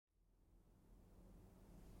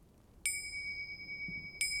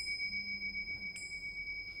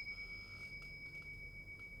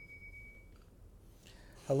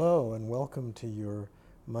Hello and welcome to your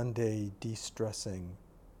Monday de-stressing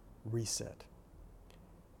reset.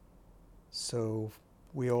 So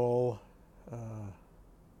we all,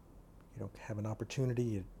 have an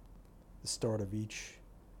opportunity at the start of each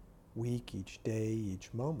week, each day,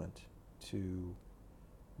 each moment to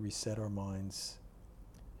reset our minds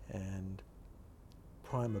and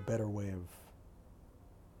prime a better way of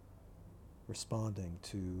responding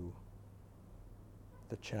to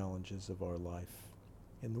the challenges of our life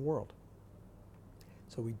in the world.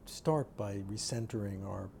 So we start by recentering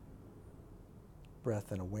our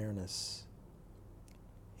breath and awareness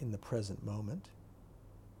in the present moment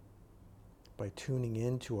by tuning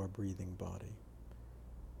into our breathing body.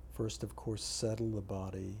 First, of course, settle the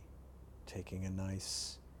body, taking a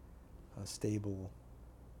nice, stable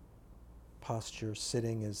posture.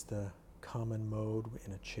 Sitting is the common mode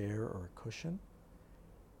in a chair or a cushion.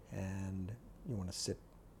 And you want to sit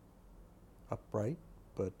upright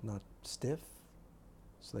but not stiff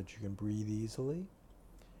so that you can breathe easily.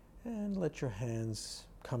 And let your hands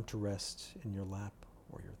come to rest in your lap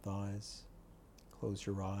or your thighs. Close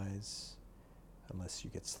your eyes unless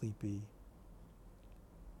you get sleepy,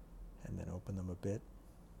 and then open them a bit.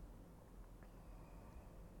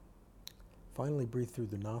 Finally, breathe through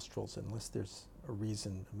the nostrils unless there's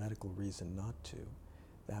a medical reason not to.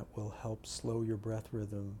 That will help slow your breath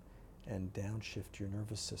rhythm and downshift your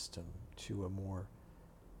nervous system to a more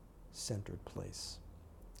centered place.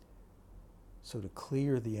 So to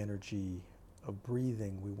clear the energy of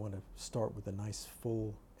breathing, we want to start with a nice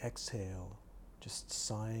full exhale, just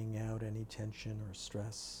sighing out any tension or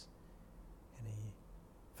stress, any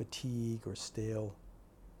fatigue or stale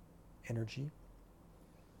energy.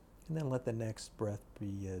 And then let the next breath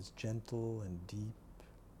be as gentle and deep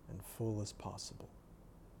and full as possible.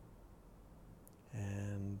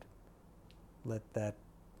 And let that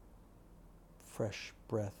fresh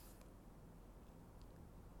breath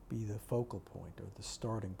be the focal point or the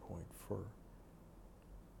starting point for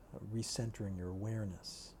recentering your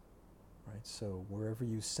awareness. Right? So wherever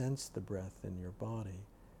you sense the breath in your body,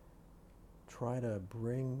 try to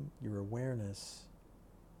bring your awareness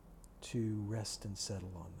to rest and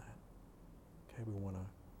settle on that. Okay, we want to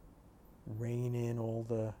rein in all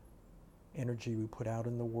the energy we put out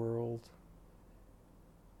in the world,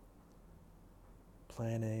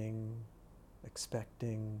 planning,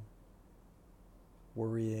 expecting,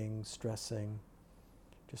 worrying, stressing.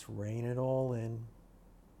 Just rein it all in.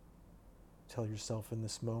 Tell yourself in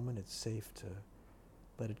this moment it's safe to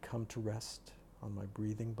let it come to rest on my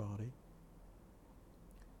breathing body.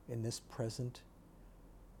 In this present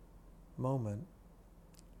moment,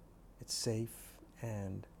 it's safe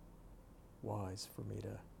and wise for me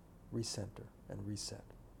to recenter and reset.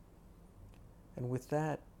 And with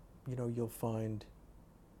that, you'll find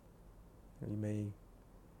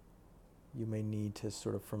you may need to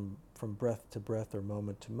sort of from breath to breath or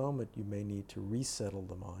moment to moment, you may need to resettle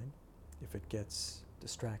the mind. If it gets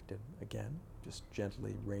distracted again, just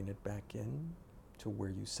gently rein it back in to where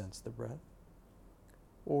you sense the breath.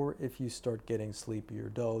 Or if you start getting sleepy or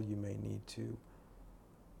dull, you may need to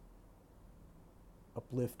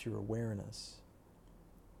uplift your awareness,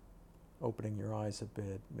 opening your eyes a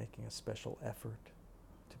bit, making a special effort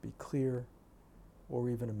to be clear, or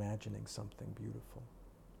even imagining something beautiful.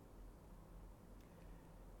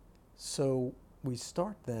 So we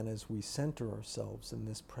start then as we center ourselves in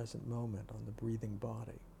this present moment on the breathing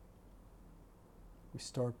body. We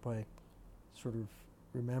start by sort of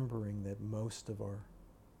remembering that most of our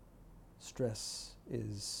stress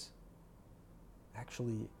is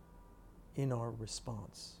actually in our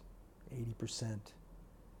response. 80%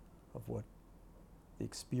 of what the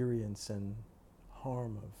experience and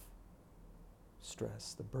harm of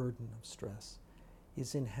stress, the burden of stress,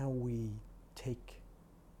 is in how we take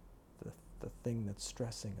the thing that's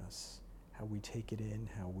stressing us, how we take it in,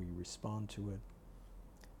 how we respond to it.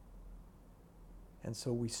 And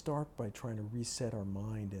so we start by trying to reset our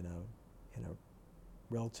mind in a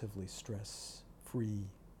relatively stress-free,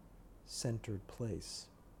 centered place.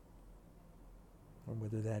 And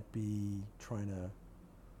whether that be trying to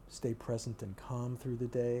stay present and calm through the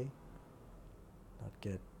day, not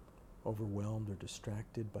get overwhelmed or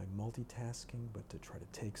distracted by multitasking, but to try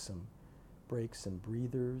to take some breaks and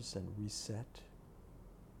breathers and reset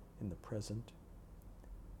in the present,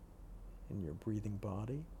 in your breathing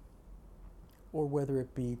body. Or whether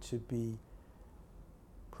it be to be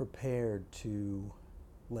prepared to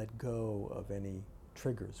let go of any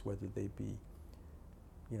triggers, whether they be,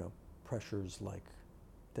 pressures like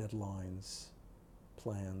deadlines,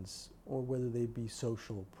 plans, or whether they be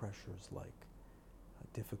social pressures like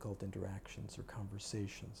difficult interactions or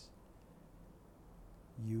conversations.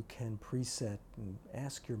 you can preset and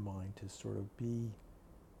ask your mind to sort of be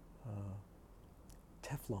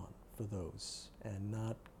Teflon for those and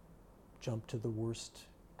not jump to the worst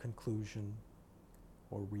conclusion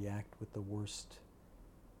or react with the worst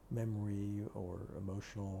memory or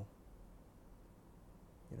emotional,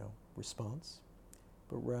 response,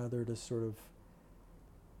 but rather to sort of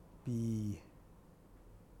be,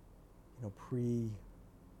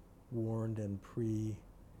 pre-warned and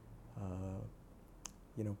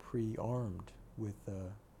pre-armed with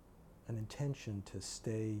an intention to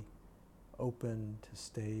stay open, to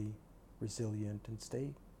stay resilient, and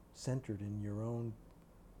stay centered in your own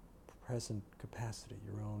present capacity,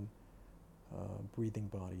 your own breathing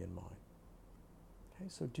body and mind. Okay,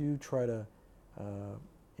 so do try to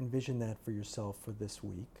envision that for yourself for this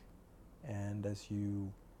week, and as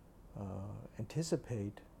you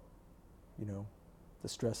anticipate, the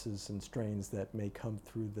stresses and strains that may come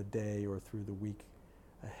through the day or through the week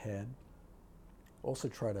ahead, also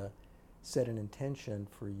try to set an intention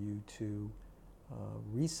for you to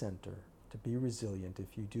recenter, to be resilient.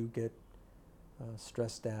 If you do get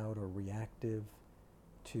stressed out or reactive,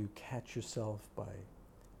 to catch yourself by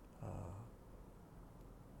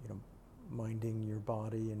minding your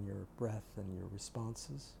body and your breath and your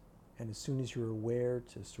responses. And as soon as you're aware,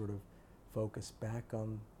 to sort of focus back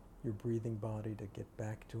on your breathing body, to get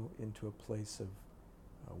back into a place of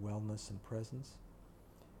wellness and presence,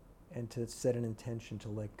 and to set an intention to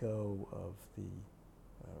let go of the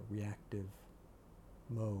reactive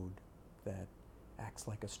mode that acts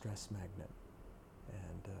like a stress magnet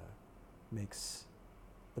and makes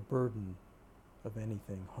the burden of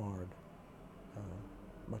anything hard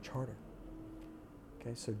much harder.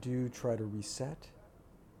 Okay, so do try to reset,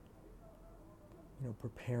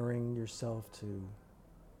 preparing yourself to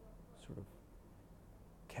sort of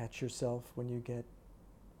catch yourself when you get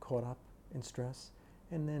caught up in stress,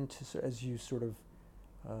 and then as you sort of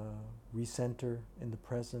recenter in the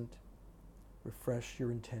present, refresh your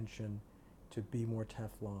intention to be more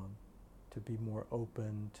Teflon, to be more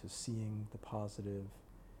open to seeing the positive,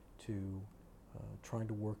 to trying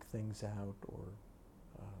to work things out or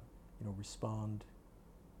respond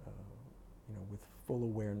with full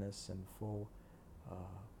awareness and full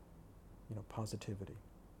positivity.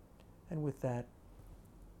 And with that,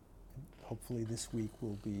 hopefully this week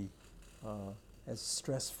will be as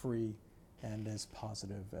stress-free and as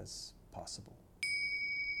positive as possible.